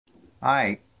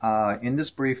Hi, in this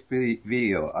brief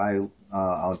video,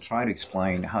 I'll try to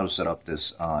explain how to set up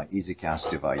this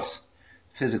EasyCast device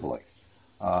physically.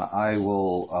 I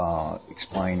will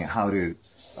explain how to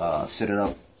set it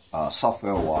up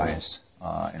software-wise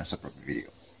in a separate video.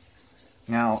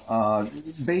 Now,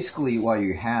 basically what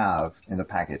you have in the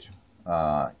package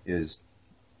is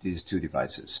these two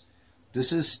devices.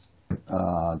 This is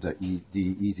the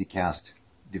EasyCast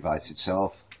device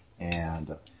itself,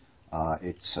 and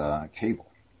its cable.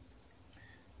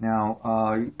 Now,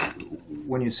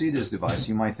 when you see this device,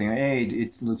 you might think, "Hey,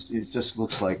 it just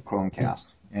looks like Chromecast,"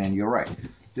 and you're right.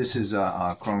 This is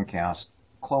a Chromecast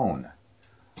clone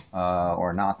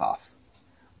or knockoff,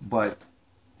 but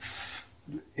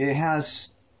it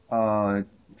has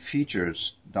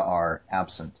features that are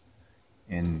absent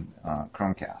in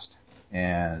Chromecast,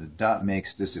 and that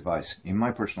makes this device, in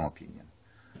my personal opinion,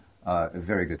 a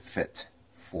very good fit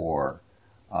for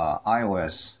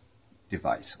iOS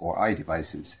device or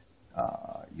iDevices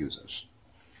users.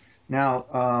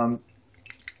 Now,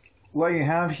 what you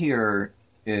have here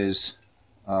is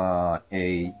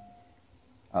a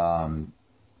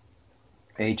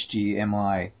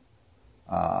HDMI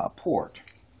port,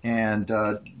 and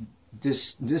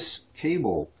this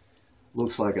cable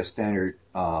looks like a standard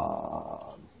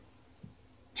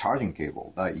charging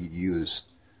cable that you use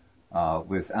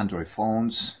with Android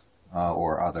phones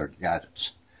or other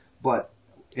gadgets. But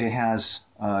it has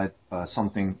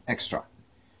something extra,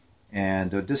 and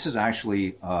this is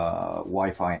actually a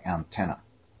Wi-Fi antenna.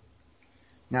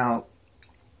 Now,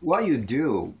 what you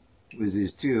do with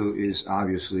these two is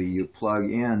obviously you plug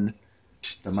in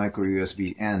the micro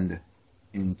USB end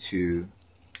into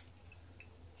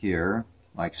here,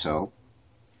 like so,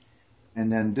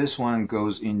 and then this one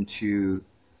goes into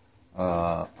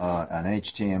an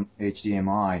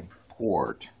HDMI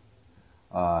port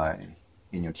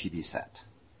in your TV set.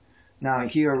 Now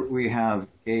here we have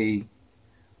a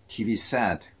TV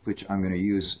set which I'm going to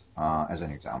use as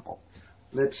an example.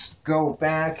 Let's go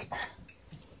back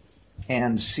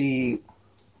and see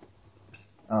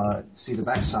the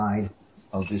back side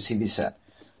of this TV set.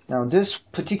 Now this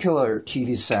particular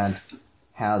TV set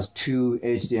has two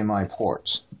HDMI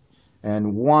ports,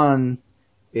 and one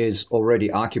is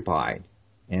already occupied,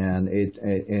 and it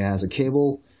has a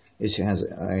cable. It has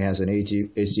an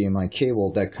HDMI cable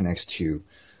that connects to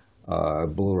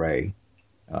Blu-ray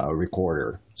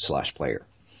recorder / player.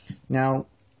 Now,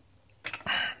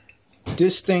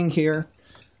 this thing here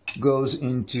goes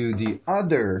into the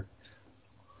other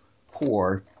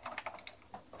port,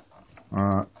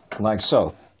 like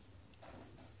so.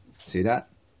 See that?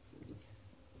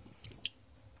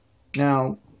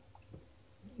 Now,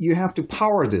 you have to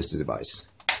power this device.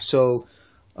 So,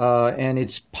 and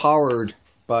it's powered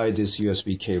by this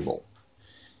USB cable.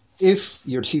 If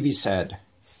your TV set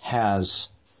has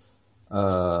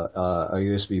a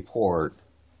USB port,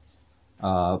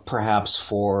 perhaps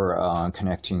for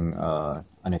connecting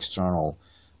an external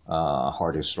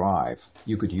hard disk drive,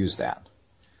 you could use that.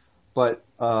 But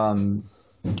you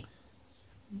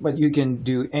can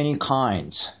do any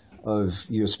kinds of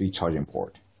USB charging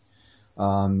port.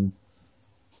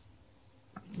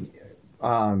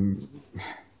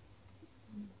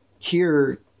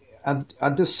 Here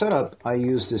at this setup, I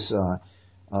use this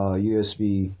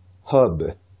USB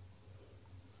hub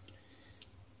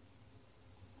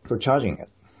for charging it,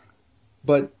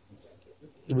 but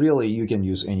really you can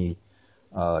use any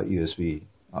USB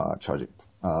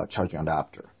charging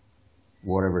adapter,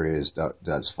 whatever it is,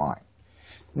 that's fine.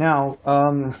 Now,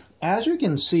 as you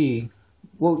can see,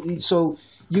 well, so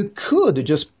you could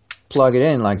just plug it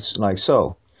in like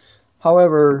so.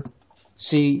 However,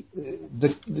 see,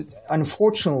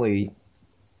 unfortunately,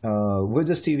 with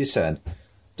this TV set,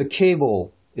 the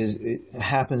cable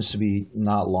happens to be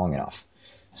not long enough.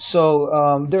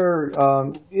 So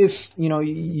if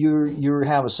you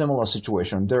have a similar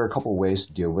situation, there are a couple ways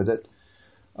to deal with it.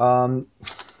 One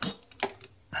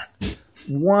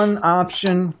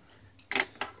option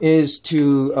is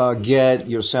to get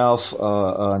yourself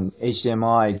an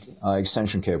HDMI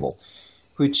extension cable,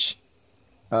 which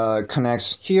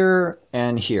connects here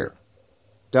and here.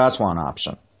 That's one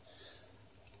option.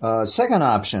 Second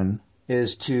option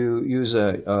is to use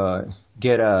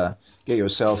get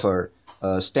yourself a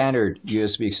standard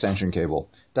USB extension cable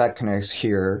that connects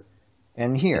here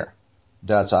and here.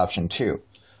 That's option 2.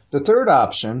 The third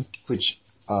option, which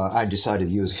I decided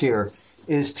to use here,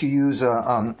 is to use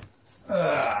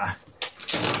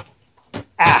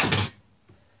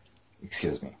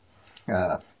excuse me.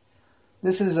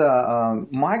 This is a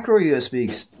micro USB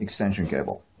extension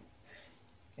cable,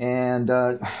 and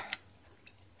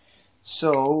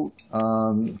So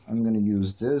I'm going to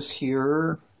use this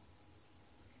here,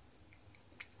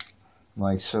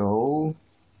 like so,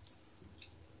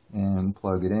 and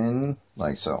plug it in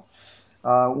like so.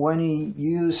 When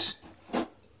you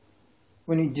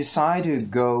decide to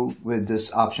go with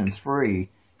this option 3,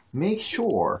 make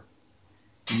sure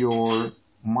your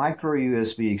micro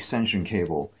USB extension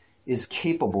cable is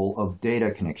capable of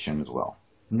data connection as well,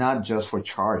 not just for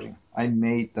charging. I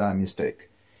made that mistake.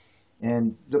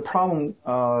 And the problem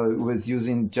with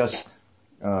using just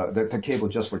the cable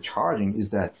just for charging is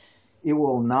that it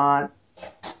will not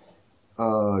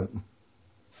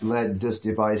let this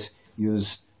device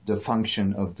use the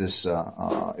function of this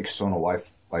external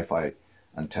Wi-Fi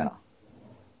antenna.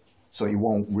 So it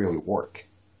won't really work.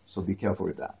 So be careful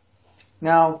with that.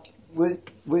 Now, with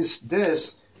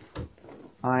this,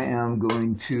 I am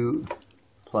going to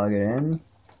plug it in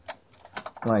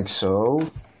like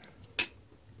so.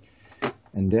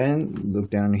 And then look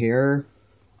down here.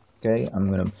 Okay, I'm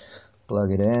going to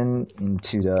plug it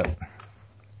into the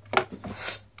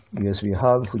USB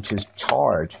hub, which is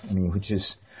charged, which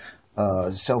is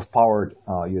self-powered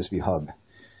USB hub.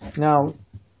 Now,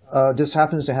 this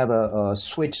happens to have a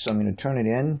switch, so I'm going to turn it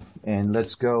in, and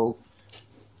let's go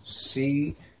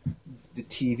see the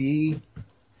TV.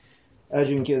 As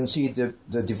you can see,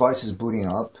 the device is booting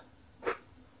up,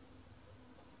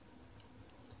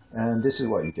 and this is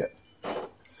what you get.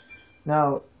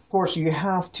 Now, of course, you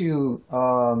have to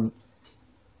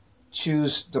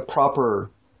choose the proper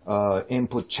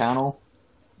input channel.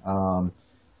 And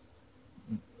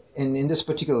in this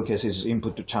particular case, it's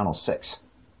input to channel 6.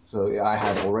 So I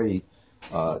have already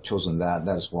chosen that.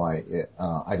 That's why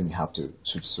I didn't have to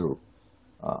switch through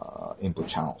input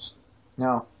channels.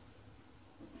 Now,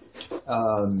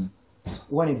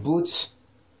 when it boots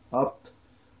up,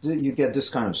 you get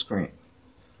this kind of screen.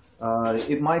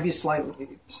 It might be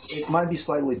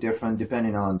slightly different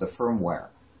depending on the firmware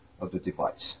of the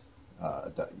device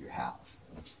that you have.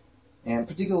 And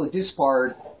particularly this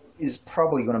part is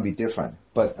probably going to be different,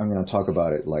 but I'm going to talk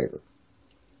about it later.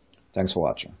 Thanks for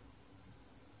watching.